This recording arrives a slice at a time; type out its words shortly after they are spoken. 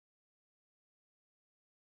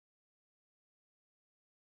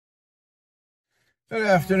Good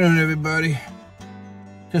afternoon, everybody.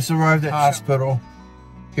 Just arrived at the hospital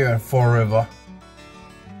here in Fall River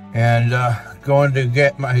and going to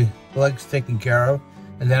get my legs taken care of,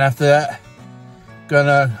 and then after that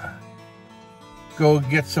gonna go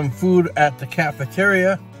get some food at the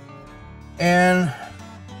cafeteria, and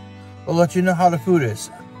we'll let you know how the food is.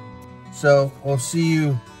 So we'll see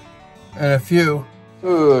you in a few.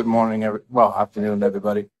 Good morning, afternoon,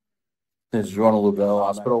 everybody. This is Ronan Louvel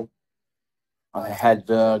Hospital. I had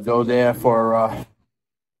to go there for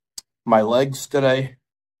my legs today,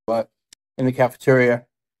 but in the cafeteria,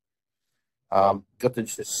 got the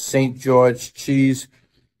St. George cheese,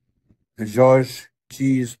 nice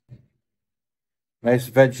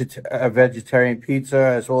vegetarian pizza,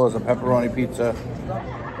 as well as a pepperoni pizza,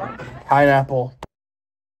 pineapple,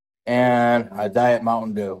 and a Diet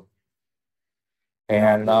Mountain Dew.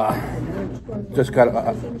 And just got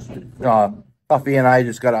Puffy and I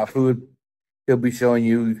just got our food. He'll be showing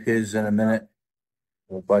you his in a minute.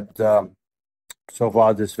 But so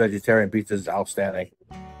far, this vegetarian pizza is outstanding.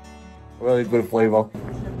 Really good flavor.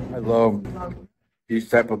 I love these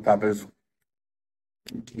type of peppers.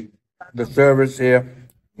 The service here,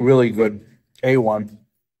 really good. A1.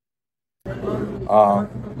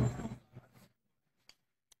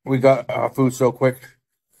 We got our food so quick.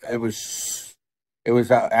 It was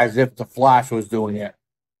as if the Flash was doing it.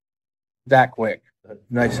 That quick.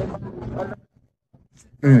 Nice.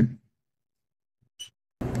 Nice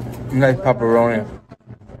pepperoni.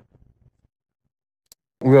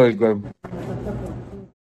 Really good.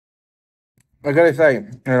 I gotta say,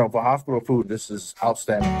 for hospital food, this is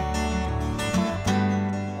outstanding.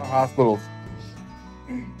 Hospitals,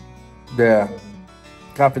 the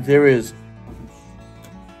cafeterias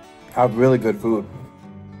have really good food.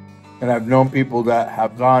 And I've known people that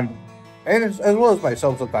have gone, and as well as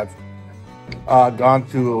myself sometimes, gone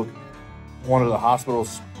to one of the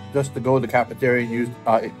hospitals just to go to the cafeteria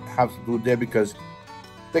and have some food there because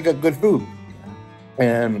they got good food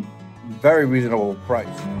and very reasonable price.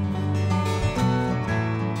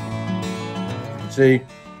 See,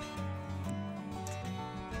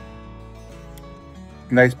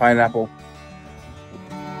 nice pineapple,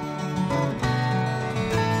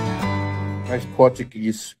 nice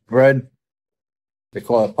Portuguese bread. They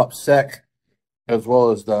call it pup sec, as well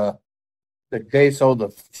as the queso, the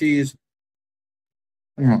cheese.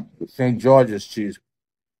 St. George's cheese,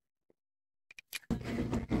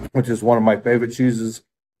 which is one of my favorite cheeses.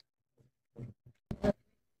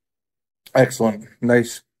 Excellent,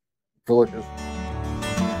 nice, delicious.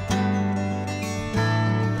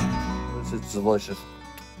 This is delicious.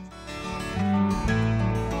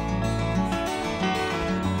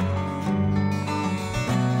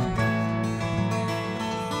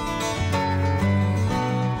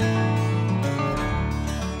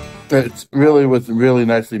 It was really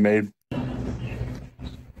nicely made.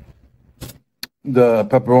 The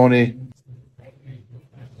pepperoni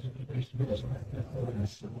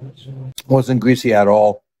wasn't greasy at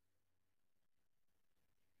all.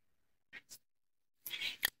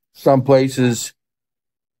 Some places,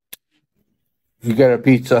 you get a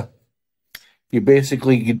pizza, you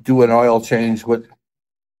basically do an oil change with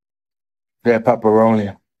their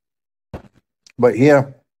pepperoni. But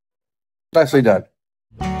here, nicely done.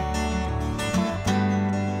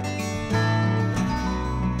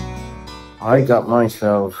 I got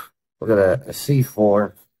myself, look at that, a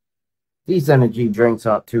C4. These energy drinks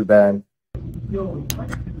aren't too bad.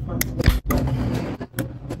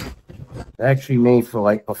 They're actually made for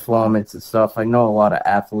like performance and stuff. I know a lot of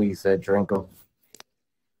athletes that drink them.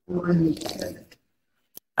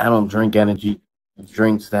 I don't drink energy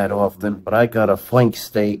drinks that often, but I got a flank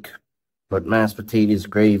steak with mashed potatoes,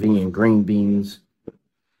 gravy, and green beans.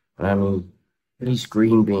 I mean, these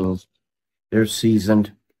green beans, they're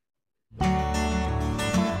seasoned.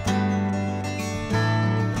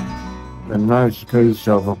 A nice taste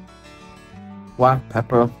of black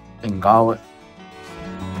pepper and garlic.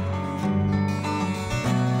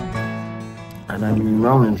 And I mean,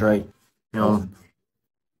 Ronan's right.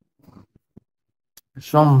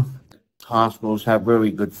 Some hospitals have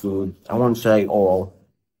really good food. I wouldn't say all.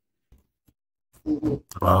 The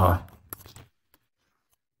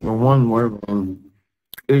one we're in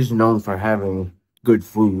is known for having good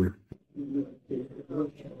food.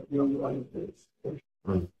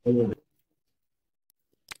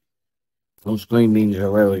 Those green beans are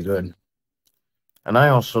really good. And I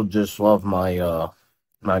also just love my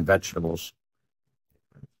my vegetables.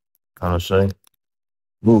 Honestly.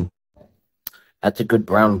 Ooh. That's a good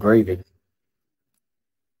brown gravy.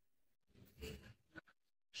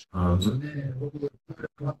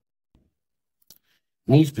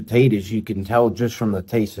 These potatoes, you can tell just from the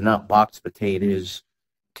taste. They're not boxed potatoes,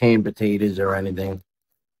 canned potatoes, or anything.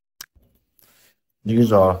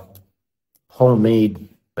 These are homemade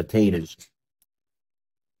potatoes.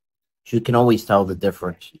 You can always tell the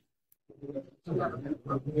difference.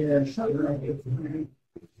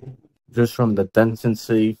 Just from the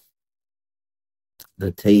density,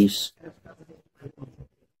 the taste.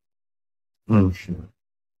 Oh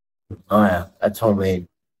yeah, that's homemade.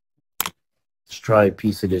 Let's try a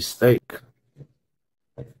piece of this steak.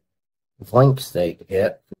 Flank steak, yeah.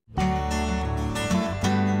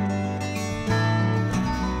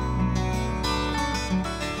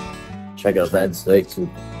 Check out that steak too.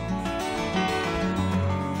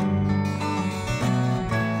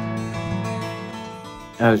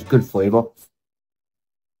 That has good flavor.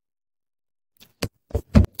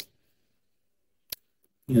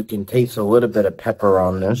 You can taste a little bit of pepper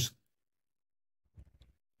on this.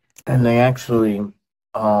 And they actually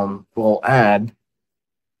will add,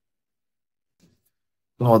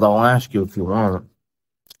 well, they'll ask you if you want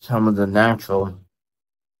some of the natural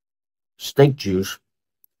steak juice.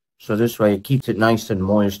 So this way it keeps it nice and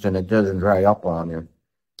moist and it doesn't dry up on you.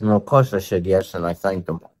 And of course I said yes and I thanked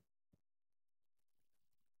them.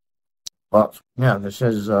 But yeah, this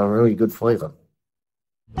has a really good flavor.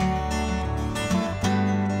 Now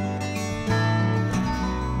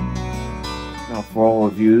for all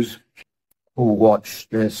of you who watch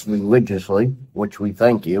this religiously, which we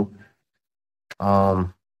thank you, I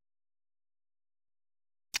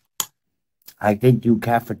did do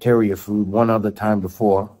cafeteria food one other time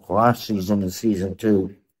before, last season and season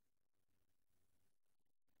 2.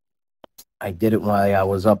 I did it while I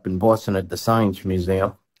was up in Boston at the Science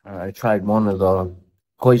Museum. I tried one of the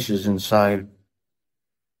places inside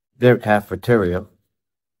their cafeteria.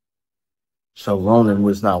 So Ronan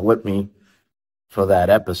was not with me for that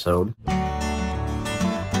episode.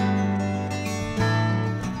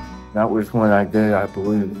 That was when I did, I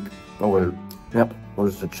believe, it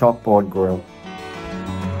was the chalkboard grill.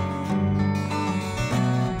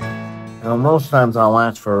 Now, most times I'll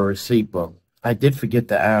ask for a receipt, but I did forget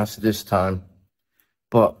to ask this time.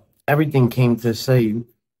 But everything came to say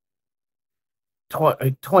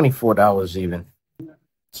 $24 even.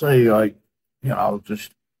 Say,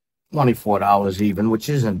 just $24 even, which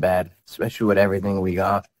isn't bad, especially with everything we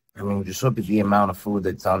got. I mean, just look at the amount of food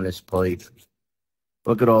that's on this plate.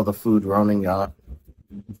 Look at all the food Ronan got.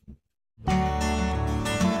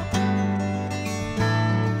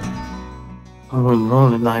 When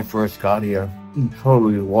Ronan and I first got here, he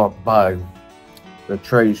totally walked by the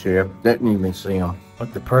trays here, didn't even see them.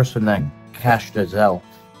 But the person that cashed us out,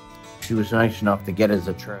 she was nice enough to get us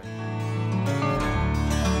a tray.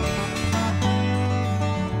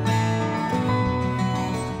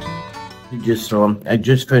 You just saw him. I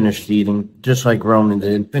just finished eating, just like Ronan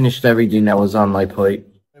did. Finished everything that was on my plate.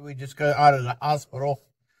 We just got out of the hospital.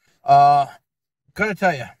 Gotta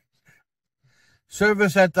tell you,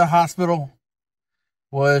 service at the hospital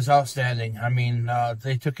was outstanding. I mean,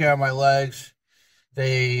 they took care of my legs.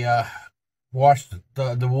 They washed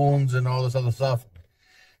the wounds and all this other stuff.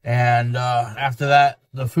 And after that,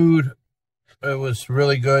 the food, it was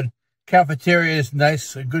really good. Cafeteria is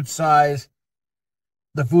nice, a good size.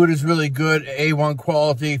 The food is really good, A1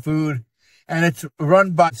 quality food. And it's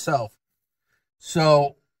run by itself.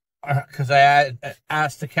 So, because I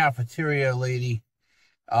asked the cafeteria lady,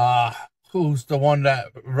 who's the one that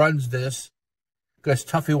runs this, because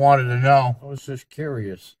Tuffy wanted to know. I was just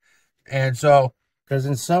curious. And so, because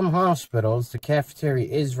in some hospitals, the cafeteria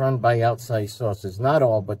is run by outside sources. Not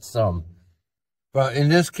all, but some. But in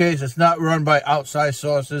this case, it's not run by outside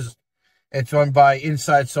sources. It's run by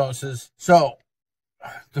inside sources. So,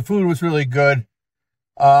 the food was really good.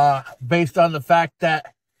 Based on the fact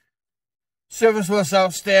that service was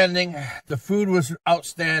outstanding, the food was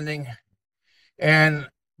outstanding, and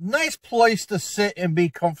nice place to sit and be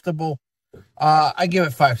comfortable. I give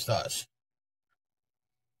it 5 stars.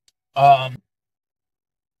 I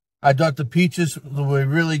thought the peaches were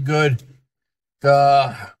really good.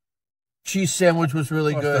 The cheese sandwich was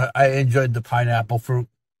really good. I enjoyed the pineapple fruit.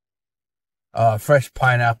 Fresh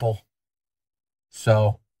pineapple.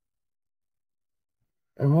 So.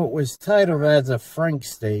 And what was titled as a Frank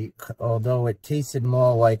steak, although it tasted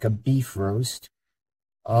more like a beef roast,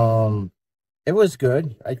 it was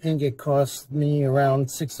good. I think it cost me around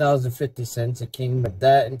 $6.50. It came with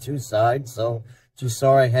that and 2 sides. So, as you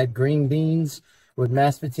saw, I had green beans with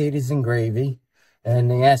mashed potatoes and gravy.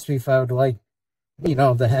 And they asked me if I would like,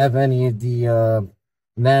 to have any of the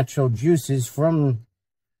natural juices from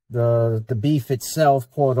the beef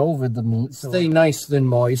itself poured over the meat. Stay nice and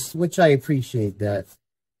moist, which I appreciate that.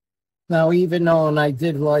 Now, even though and I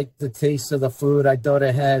did like the taste of the food, I thought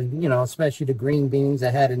it had, you know, especially the green beans,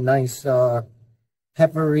 it had a nice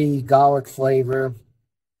peppery garlic flavor.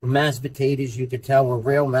 Mashed potatoes, you could tell were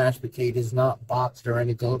real mashed potatoes, not boxed or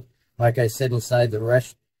anything. Like I said, inside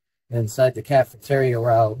the cafeteria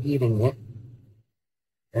while eating it.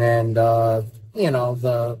 And, you know,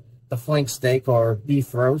 the flank steak or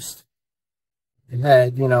beef roast, it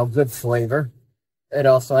had, you know, good flavor. It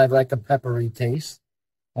also had like a peppery taste,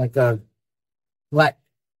 like a black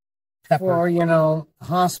pepper. For, you know,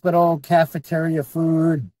 hospital cafeteria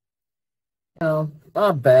food, you know,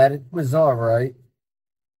 not bad. It was all right.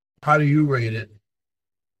 How do you rate it?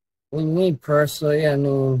 Well, me personally, I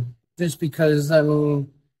mean, just because, I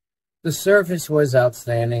mean, the service was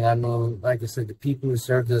outstanding. I mean, like I said, the people who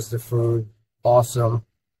served us the food, awesome.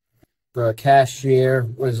 The cashier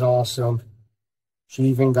was awesome. She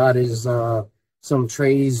even got his some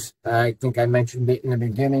trays. I think I mentioned it in the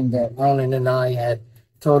beginning that Ronan and I had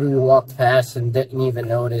totally walked past and didn't even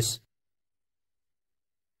notice.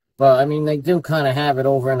 But, I mean, they do kind of have it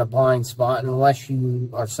over in a blind spot unless you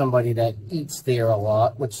are somebody that eats there a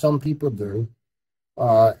lot, which some people do.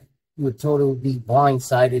 You would totally be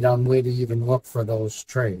blindsided on where to even look for those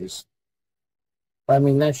trays. I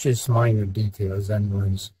mean, that's just minor details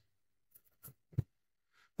anyways.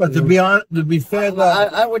 But to be fair, though,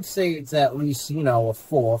 I would say it's at least, you know, a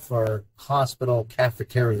 4 for hospital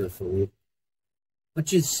cafeteria food,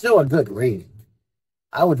 which is still a good rating.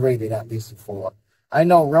 I would rate it at least a 4. I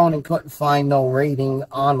know Ronan couldn't find no rating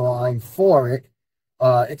online for it,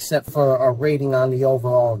 except for a rating on the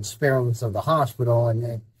overall experience of the hospital, and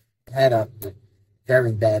it had a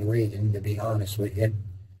very bad rating, to be honest with you.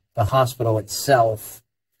 The hospital itself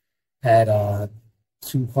had a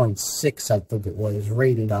 2.6, I think it was,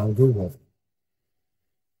 rated on Google.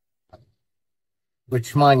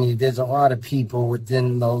 Which, mind you, there's a lot of people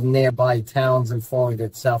within those nearby towns in Florida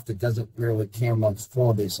itself that doesn't really care much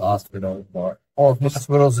for this hospital, or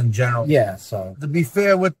hospitals in general. Yeah, so. To be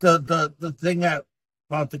fair with the thing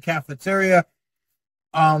about the cafeteria,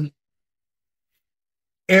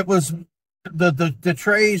 it was the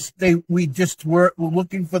trays, we just were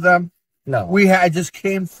looking for them. No. We had just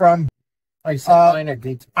came from I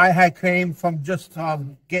had came from just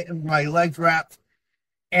getting my legs wrapped,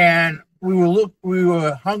 and we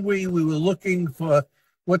were hungry. We were looking for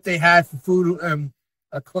what they had for food.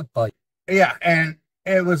 A quick bite. Yeah, and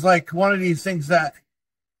it was like one of these things that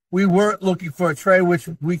we weren't looking for a tray, which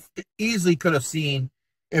we easily could have seen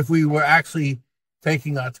if we were actually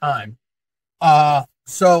taking our time.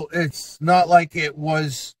 So it's not like it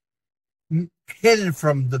was hidden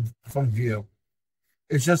from view.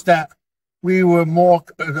 It's just that we were more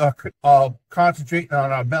concentrating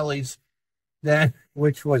on our bellies than,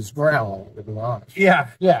 which was ground, to be honest. Yeah,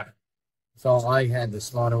 yeah. So I had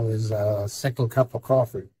this morning was a second cup of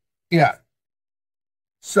coffee. Yeah.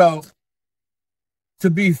 So, to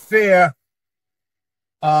be fair,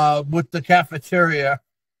 with the cafeteria,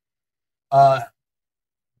 the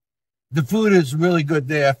food is really good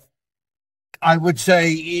there. I would say,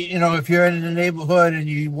 you know, if you're in the neighborhood and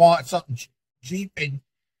you want something cheap and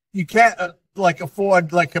you can't like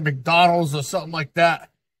afford like a McDonald's or something like that,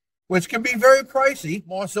 which can be very pricey,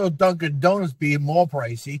 more so Dunkin' Donuts being more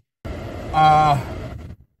pricey. But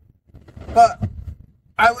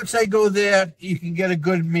I would say go there. You can get a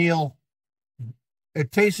good meal.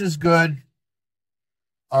 It tastes good.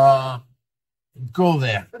 Go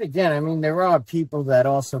there. But again, I mean, there are people that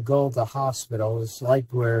also go to hospitals, like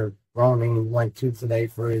where Ronan went to today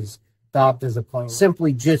for his doctor's appointment,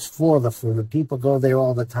 simply just for the food. People go there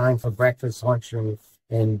all the time for breakfast, lunch,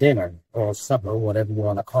 and dinner, or supper, whatever you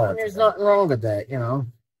want to call it. There's nothing wrong with that, you know.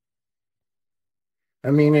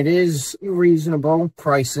 I mean, it is reasonable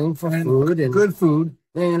pricing for food. And good food.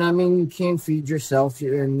 And, I mean, you can feed yourself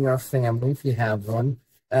and your family, if you have one,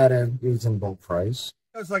 at a reasonable price.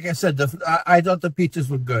 Because, like I said, I thought the pizzas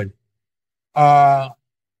were good.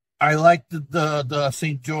 I liked the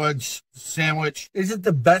St. George sandwich. Is it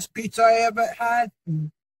the best pizza I ever had?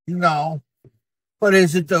 No. But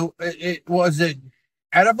is it was it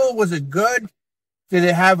edible? Was it good? Did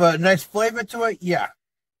it have a nice flavor to it? Yeah.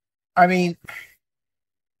 I mean,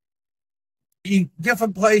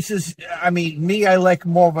 different places. I mean, I like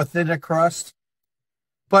more of a thinner crust,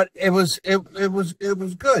 but it was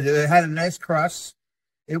good. It had a nice crust.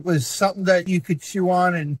 It was something that you could chew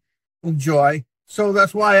on and enjoy. So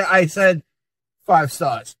that's why I said 5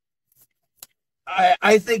 stars.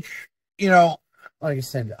 I think, you know, like I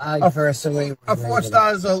said, I personally a 4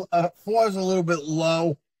 stars. A 4 is a little bit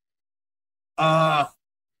low.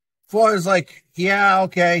 4 is like, yeah,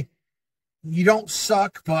 okay, you don't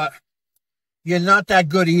suck, but you're not that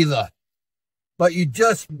good either. but you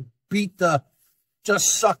just beat the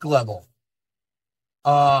just suck level.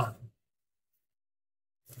 Four's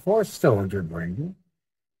still a good rating.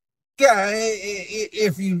 Yeah,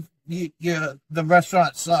 if you the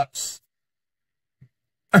restaurant sucks.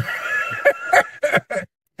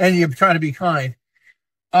 And you're trying to be kind.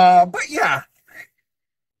 But yeah.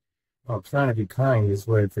 Well, trying to be kind is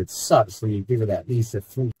where if it sucks, so you give it at least a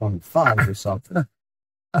 3.5 or something.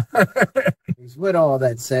 With all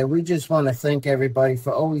that said, we just want to thank everybody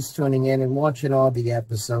for always tuning in and watching all the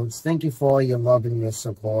episodes. Thank you for all your love and your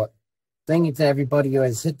support. Thank you to everybody who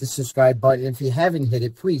has hit the subscribe button. If you haven't hit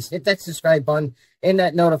it, please hit that subscribe button and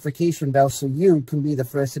that notification bell so you can be the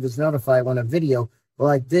first that is notified when a video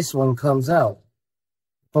like this one comes out.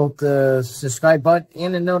 Both the subscribe button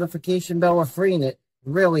and the notification bell are free, and it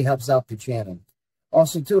really helps out the channel.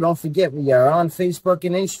 Also, too, don't forget we are on Facebook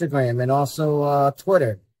and Instagram and also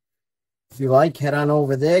Twitter. If you like, head on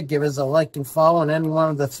over there. Give us a like and follow on any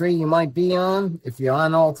one of the three you might be on. If you're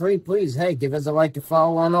on all three, please, hey, give us a like and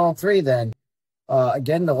follow on all three then.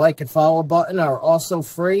 Again, the like and follow button are also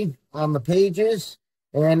free on the pages,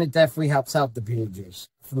 and it definitely helps out the pages.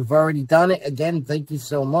 If we've already done it, again, thank you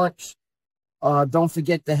so much. Don't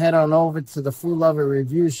forget to head on over to the Food Luver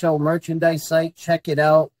Review Show merchandise site. Check it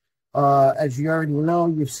out. As you already know,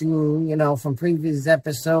 you've seen, you know, from previous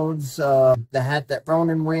episodes, the hat that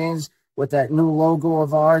Ronan wears with that new logo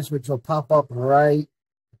of ours, which will pop up right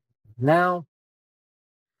now.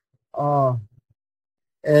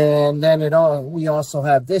 And then we also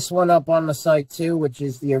have this one up on the site too, which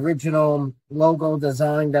is the original logo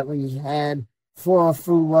design that we had for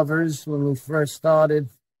Food Lovers when we first started.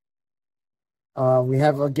 We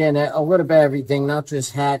have, again, a little bit of everything, not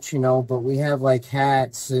just hats, you know, but we have like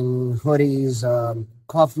hats and hoodies,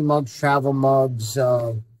 coffee mugs, travel mugs,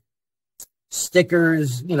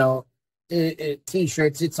 stickers, you know,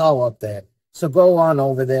 t-shirts. It's all up there. So go on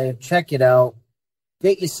over there, check it out.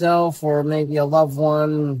 Get yourself or maybe a loved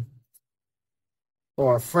one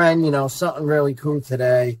or a friend, you know, something really cool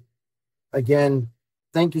today. Again,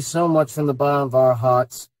 thank you so much from the bottom of our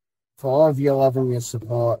hearts for all of your love and your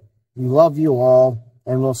support. We love you all,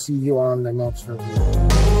 and we'll see you on the next review.